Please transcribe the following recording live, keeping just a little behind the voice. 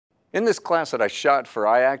In this class that I shot for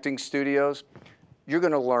iActing Studios, you're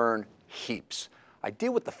going to learn heaps. I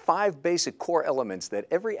deal with the 5 basic core elements that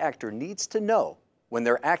every actor needs to know when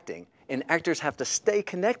they're acting, and actors have to stay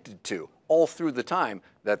connected to all through the time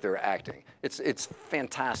that they're acting. It's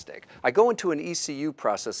fantastic. I go into an ECU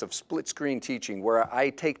process of split screen teaching where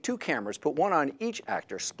I take 2 cameras, put one on each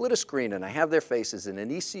actor, split a screen, and I have their faces in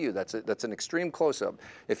an ECU. That's an extreme close-up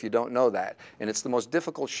if you don't know that. And it's the most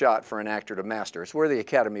difficult shot for an actor to master. It's where the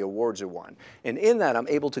Academy Awards are won. And in that, I'm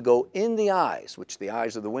able to go in the eyes, which the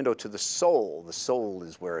eyes are the window to the soul. The soul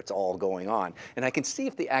is where it's all going on. And I can see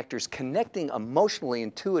if the actor's connecting emotionally,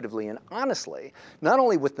 intuitively, and honestly, not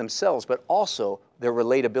only with themselves, but also their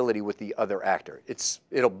relatability with the other actor.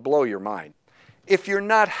 It'll blow your mind. If you're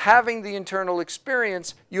not having the internal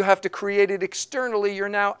experience, you have to create it externally. You're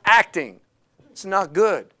now acting. It's not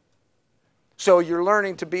good. So you're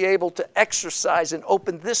learning to be able to exercise and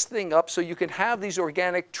open this thing up so you can have these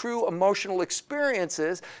organic, true emotional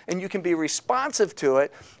experiences, and you can be responsive to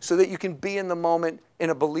it so that you can be in the moment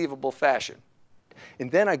in a believable fashion.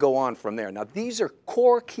 And then I go on from there. Now, these are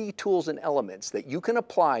core key tools and elements that you can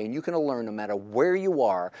apply and you can learn no matter where you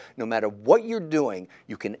are, no matter what you're doing.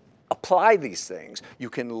 You can apply these things. You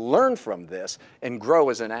can learn from this and grow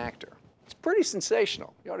as an actor. It's pretty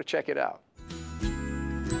sensational. You ought to check it out.